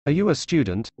Are you a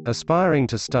student, aspiring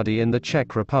to study in the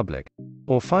Czech Republic?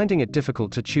 Or finding it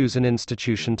difficult to choose an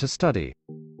institution to study?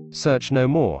 Search no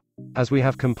more, as we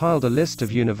have compiled a list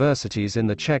of universities in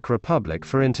the Czech Republic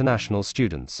for international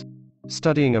students.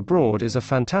 Studying abroad is a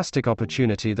fantastic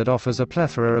opportunity that offers a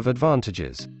plethora of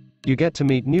advantages. You get to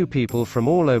meet new people from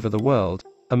all over the world,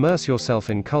 immerse yourself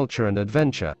in culture and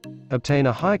adventure, obtain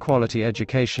a high-quality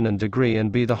education and degree,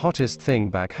 and be the hottest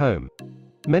thing back home.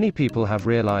 Many people have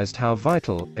realized how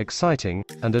vital, exciting,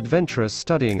 and adventurous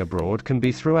studying abroad can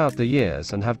be throughout the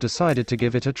years and have decided to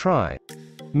give it a try.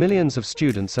 Millions of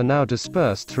students are now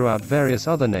dispersed throughout various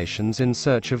other nations in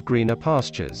search of greener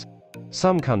pastures.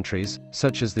 Some countries,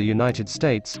 such as the United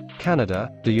States,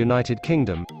 Canada, the United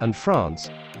Kingdom, and France,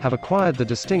 have acquired the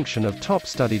distinction of top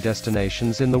study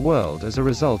destinations in the world as a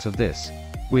result of this.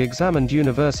 We examined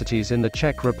universities in the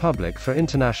Czech Republic for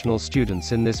international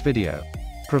students in this video,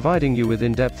 providing you with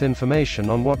in-depth information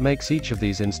on what makes each of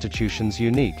these institutions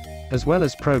unique, as well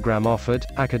as program offered,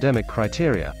 academic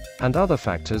criteria, and other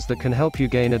factors that can help you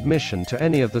gain admission to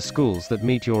any of the schools that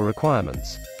meet your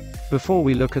requirements. Before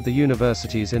we look at the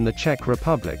universities in the Czech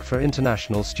Republic for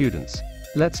international students,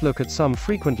 let's look at some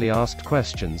frequently asked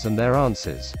questions and their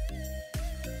answers.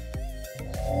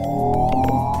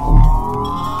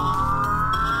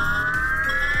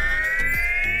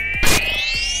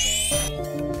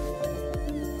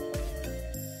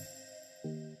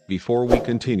 Before we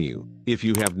continue, if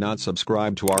you have not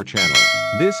subscribed to our channel,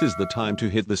 this is the time to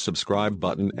hit the subscribe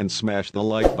button and smash the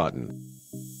like button.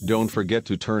 Don't forget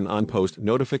to turn on post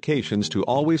notifications to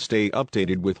always stay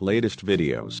updated with latest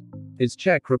videos. Is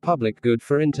Czech Republic good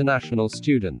for international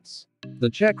students? The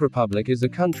Czech Republic is a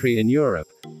country in Europe,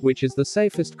 which is the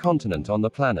safest continent on the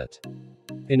planet.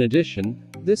 In addition,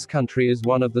 this country is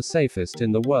one of the safest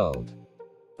in the world.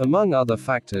 Among other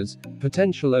factors,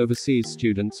 potential overseas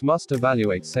students must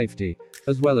evaluate safety,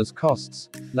 as well as costs,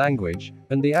 language,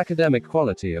 and the academic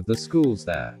quality of the schools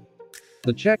there.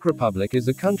 The Czech Republic is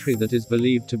a country that is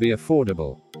believed to be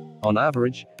affordable. On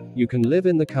average, you can live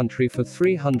in the country for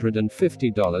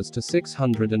 $350 to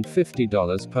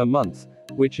 $650 per month,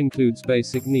 which includes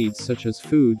basic needs such as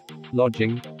food,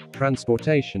 lodging,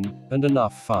 transportation, and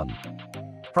enough fun.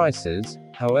 Prices,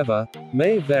 however,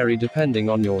 may vary depending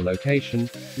on your location,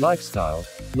 lifestyle,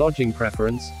 lodging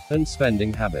preference, and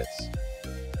spending habits.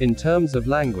 In terms of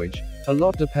language, a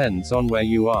lot depends on where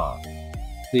you are.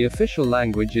 The official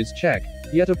language is Czech,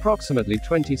 yet approximately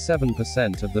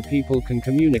 27% of the people can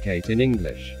communicate in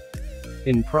English.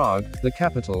 In Prague, the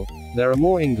capital, there are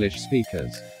more English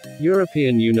speakers.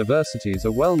 European universities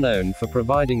are well known for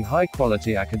providing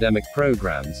high-quality academic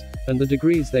programs, and the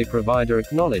degrees they provide are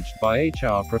acknowledged by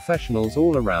HR professionals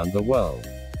all around the world.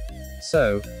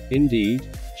 So, indeed,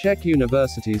 Czech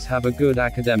universities have a good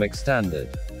academic standard.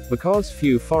 Because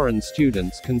few foreign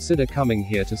students consider coming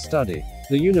here to study,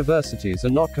 the universities are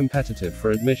not competitive for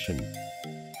admission.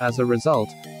 As a result,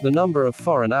 the number of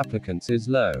foreign applicants is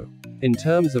low. In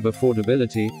terms of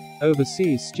affordability,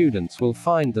 overseas students will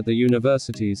find that the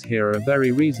universities here are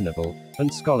very reasonable,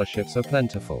 and scholarships are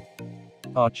plentiful.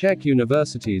 Are Czech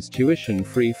universities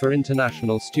tuition-free for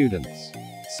international students?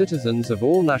 Citizens of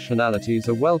all nationalities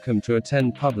are welcome to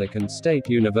attend public and state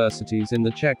universities in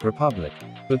the Czech Republic,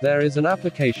 but there is an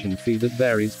application fee that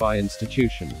varies by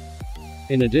institution.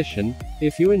 In addition,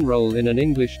 if you enroll in an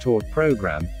English-taught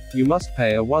program, you must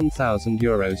pay a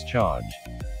 €1,000 charge.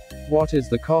 What is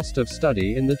the cost of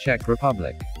study in the Czech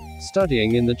Republic?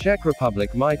 Studying in the Czech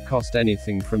Republic might cost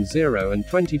anything from $0 and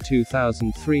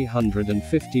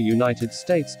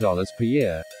 $22,350 per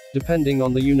year, depending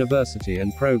on the university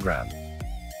and program.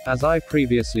 As I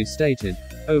previously stated,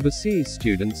 overseas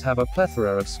students have a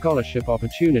plethora of scholarship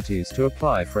opportunities to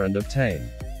apply for and obtain.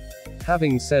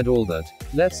 Having said all that,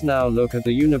 let's now look at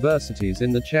the universities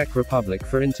in the Czech Republic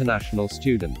for international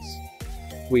students.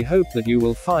 We hope that you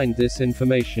will find this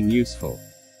information useful.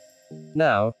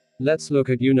 Now, let's look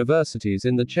at universities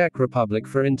in the Czech Republic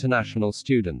for international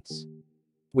students.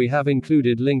 We have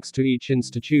included links to each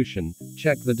institution,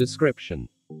 check the description.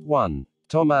 1.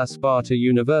 Tomas Bata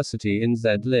University in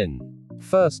Zlin.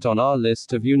 First on our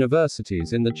list of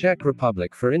universities in the Czech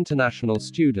Republic for international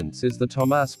students is the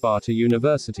Tomas Bata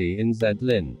University in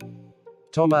Zlin.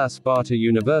 Tomas Bata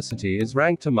University is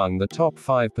ranked among the top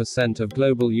 5% of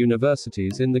global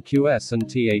universities in the QS and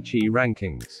T.H.E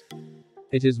rankings.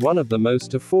 It is one of the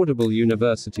most affordable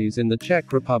universities in the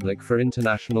Czech Republic for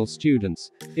international students,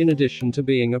 in addition to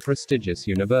being a prestigious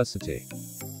university.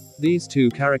 These two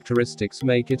characteristics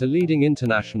make it a leading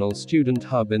international student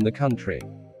hub in the country.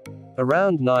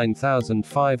 Around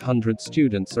 9,500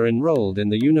 students are enrolled in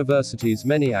the university's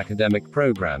many academic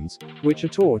programs, which are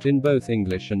taught in both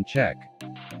English and Czech.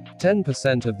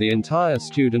 10% of the entire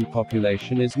student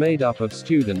population is made up of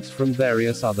students from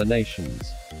various other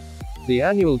nations. The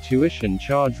annual tuition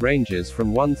charge ranges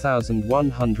from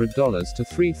 $1,100 to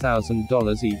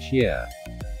 $3,000 each year.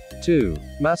 2.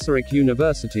 Masaryk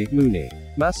University, Muni.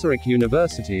 Masaryk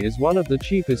University is one of the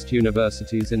cheapest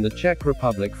universities in the Czech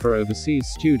Republic for overseas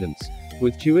students,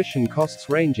 with tuition costs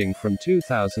ranging from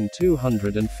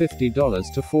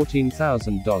 $2,250 to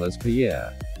 $14,000 per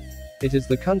year. It is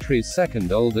the country's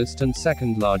second oldest and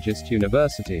second largest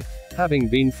university, having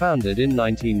been founded in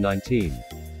 1919.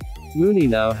 Muni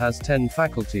now has 10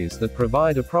 faculties that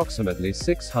provide approximately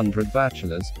 600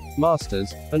 bachelor's,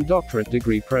 master's, and doctorate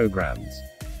degree programs.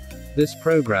 This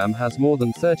program has more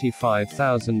than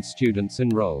 35,000 students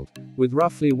enrolled, with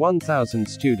roughly 1,000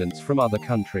 students from other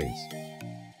countries.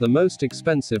 The most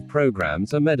expensive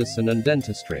programs are medicine and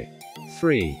dentistry.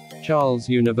 3. Charles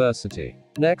University.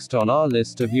 Next on our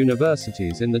list of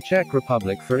universities in the Czech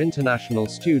Republic for international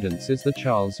students is the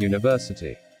Charles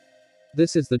University.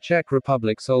 This is the Czech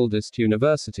Republic's oldest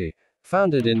university,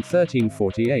 founded in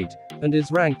 1348, and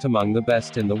is ranked among the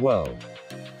best in the world.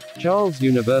 Charles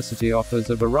University offers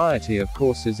a variety of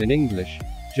courses in English,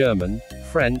 German,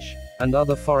 French, and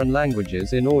other foreign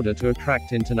languages in order to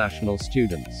attract international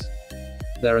students.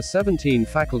 There are 17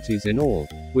 faculties in all,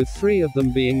 with 3 of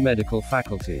them being medical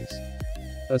faculties.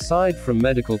 Aside from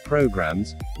medical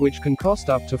programs, which can cost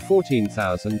up to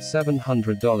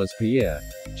 $14,700 per year,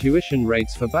 tuition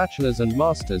rates for bachelor's and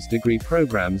master's degree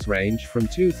programs range from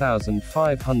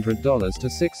 $2,500 to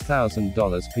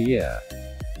 $6,000 per year.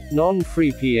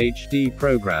 Non-free PhD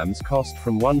programs cost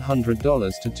from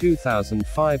 $100 to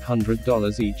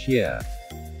 $2,500 each year.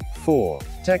 4.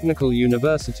 Technical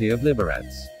University of Liberec.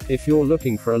 If you're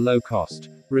looking for a low-cost,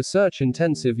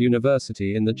 research-intensive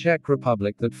university in the Czech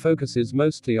Republic that focuses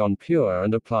mostly on pure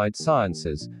and applied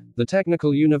sciences, the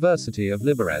Technical University of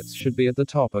Liberec should be at the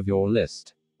top of your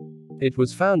list. It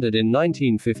was founded in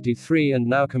 1953 and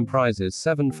now comprises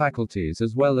 7 faculties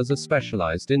as well as a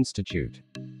specialized institute.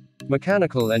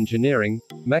 Mechanical engineering,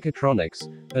 mechatronics,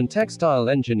 and textile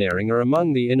engineering are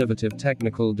among the innovative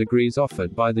technical degrees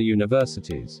offered by the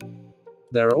universities.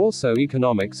 There are also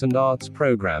economics and arts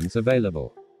programs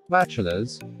available.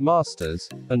 Bachelor's, master's,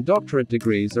 and doctorate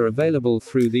degrees are available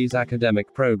through these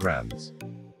academic programs.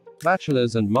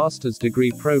 Bachelor's and master's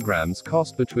degree programs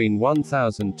cost between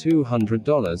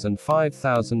 $1,200 and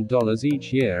 $5,000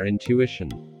 each year in tuition.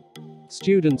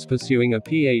 Students pursuing a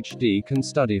PhD can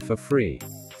study for free.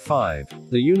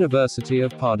 5. The University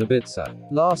of Pardubice.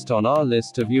 Last on our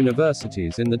list of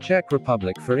universities in the Czech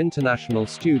Republic for international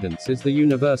students is the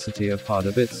University of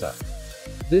Pardubice.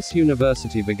 This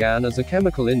university began as a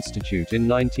chemical institute in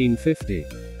 1950,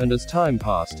 and as time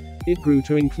passed, it grew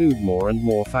to include more and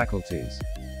more faculties.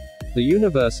 The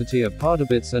University of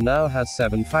Pardubice now has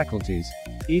 7 faculties,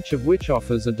 each of which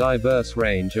offers a diverse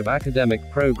range of academic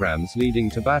programs leading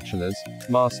to bachelor's,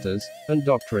 master's, and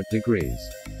doctorate degrees.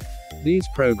 These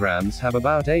programs have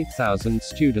about 8,000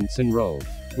 students enrolled,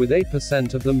 with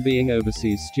 8% of them being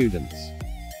overseas students.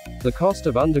 The cost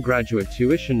of undergraduate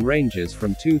tuition ranges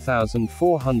from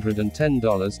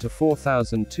 $2,410 to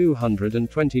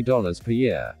 $4,220 per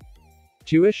year.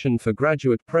 Tuition for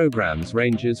graduate programs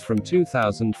ranges from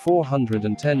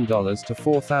 $2,410 to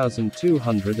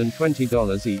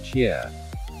 $4,220 each year.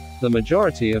 The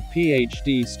majority of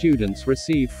PhD students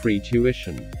receive free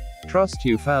tuition. Trust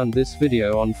you found this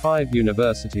video on 5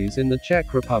 universities in the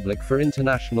Czech Republic for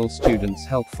international students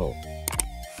helpful.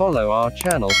 Follow our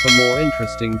channel for more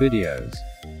interesting videos.